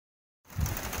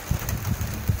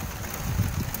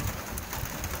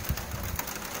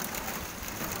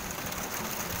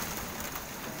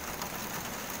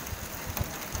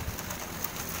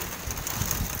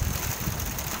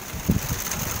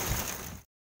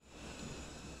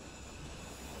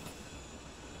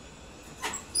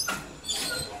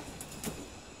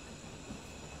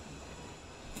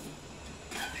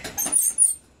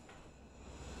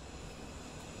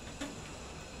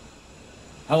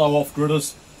Hello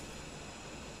off-gridders.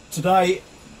 Today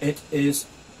it is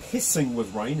pissing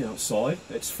with rain outside.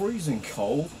 It's freezing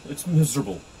cold. It's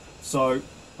miserable. So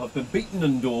I've been beaten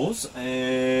indoors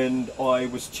and I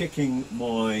was checking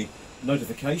my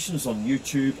notifications on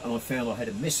YouTube and I found I had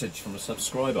a message from a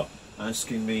subscriber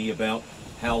asking me about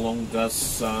how long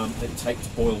does it take to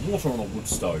boil water on a wood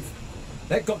stove.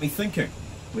 That got me thinking.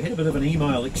 We had a bit of an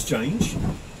email exchange,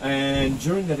 and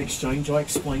during that exchange I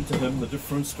explained to him the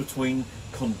difference between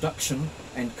conduction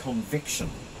and convection.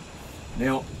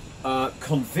 Now,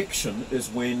 convection is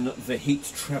when the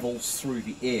heat travels through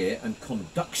the air, and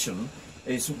conduction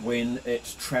is when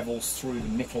it travels through the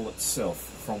metal itself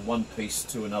from one piece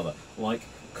to another, like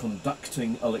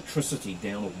conducting electricity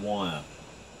down a wire,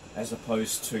 as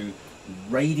opposed to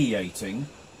radiating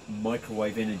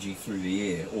microwave energy through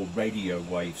the air or radio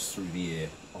waves through the air.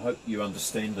 I hope you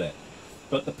understand that.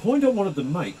 But the point I wanted to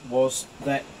make was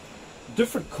that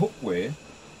different cookware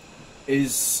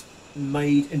is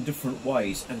made in different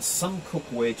ways, and some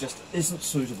cookware just isn't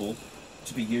suitable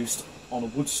to be used on a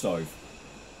wood stove.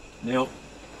 Now,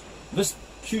 this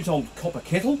cute old copper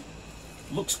kettle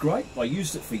looks great. I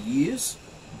used it for years,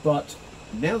 but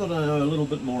now that I know a little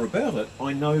bit more about it,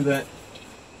 I know that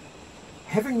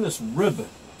having this rib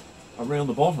around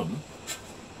the bottom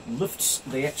lifts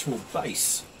the actual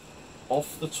base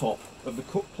off the top of the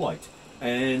cook plate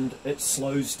and it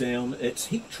slows down its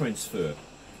heat transfer,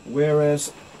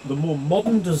 whereas the more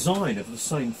modern design of the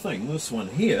same thing, this one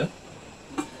here,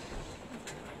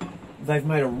 they've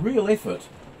made a real effort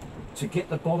to get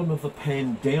the bottom of the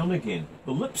pan down again.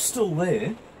 The lip's still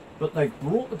there, but they've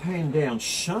brought the pan down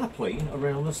sharply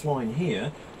around this line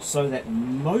here so that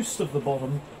most of the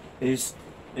bottom is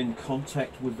in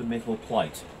contact with the metal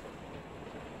plate.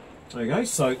 Okay,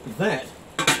 so that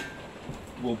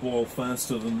will boil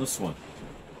faster than this one.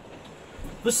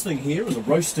 This thing here is a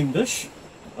roasting dish,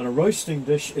 and a roasting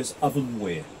dish is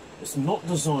ovenware. It's not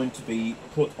designed to be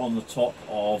put on the top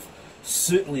of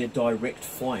certainly a direct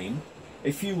flame.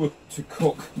 If you were to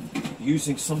cook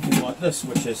using something like this,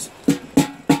 which is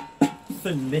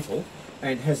thin metal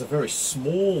and has a very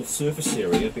small surface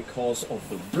area because of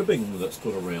the ribbing that's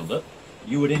put around it,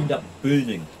 you would end up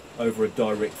burning over a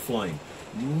direct flame.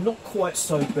 Not quite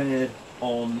so bad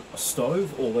on a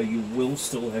stove, although you will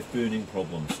still have burning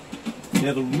problems.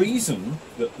 Now, the reason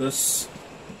that this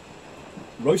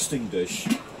roasting dish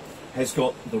has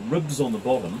got the ribs on the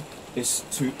bottom is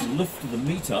to lift the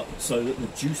meat up so that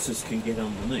the juices can get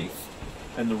underneath,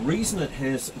 and the reason it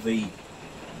has the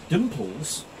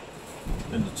dimples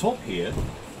in the top here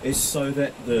is so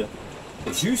that the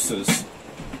juices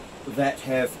that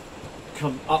have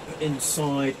come up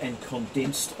inside and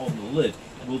condensed on the lid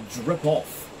will drip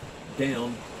off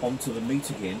down onto the meat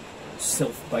again,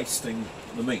 self-basting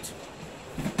the meat.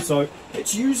 So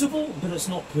it's usable, but it's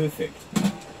not perfect.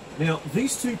 Now,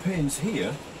 these two pans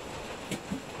here,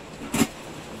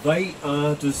 they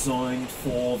are designed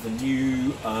for the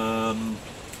new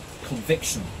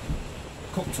convection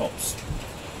cooktops,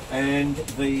 and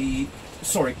the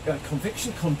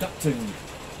convection conducting,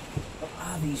 what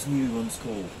are these new ones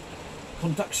called?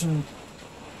 Conduction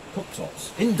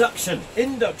cooktops.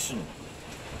 Induction.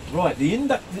 Right, the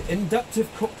inductive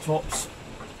cooktops,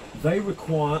 they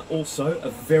require also a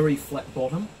very flat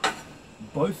bottom.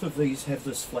 Both of these have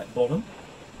this flat bottom,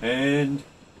 and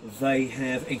they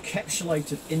have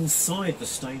encapsulated inside the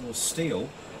stainless steel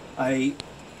a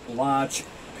large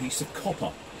piece of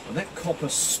copper, and that copper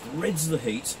spreads the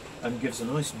heat and gives a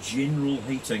nice general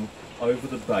heating over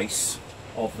the base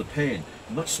of the pan,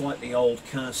 much like the old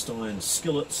cast iron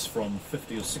skillets from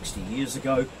 50 or 60 years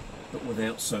ago, but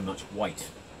without so much weight.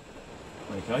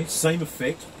 Okay, same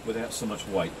effect without so much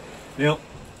weight. Now,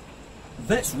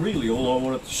 that's really all I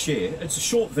wanted to share. It's a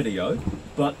short video,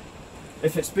 but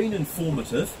if it's been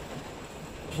informative,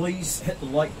 please hit the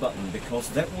like button, because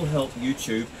that will help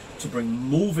YouTube to bring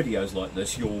more videos like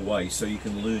this your way so you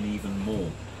can learn even more.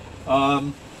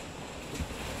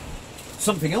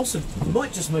 Something else I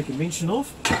might just make a mention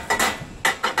of,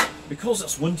 because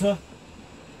it's winter,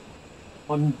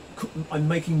 I'm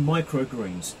making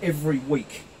microgreens every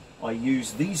week. I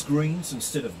use these greens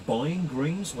instead of buying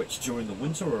greens, which during the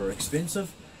winter are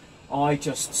expensive. I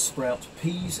just sprout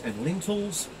peas and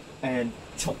lentils and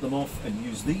chop them off and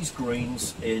use these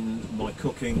greens in my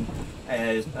cooking,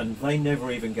 and they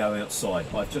never even go outside.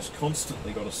 I've just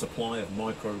constantly got a supply of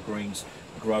microgreens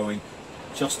growing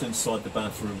just inside the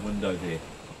bathroom window there.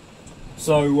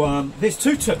 So there's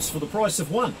two tips for the price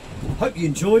of one. Hope you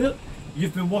enjoyed it.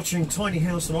 You've been watching Tiny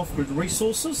House and Offgrid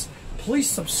Resources. Please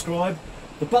subscribe.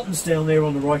 The button's down there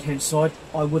on the right hand side.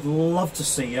 I would love to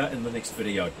see you in the next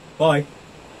video. Bye.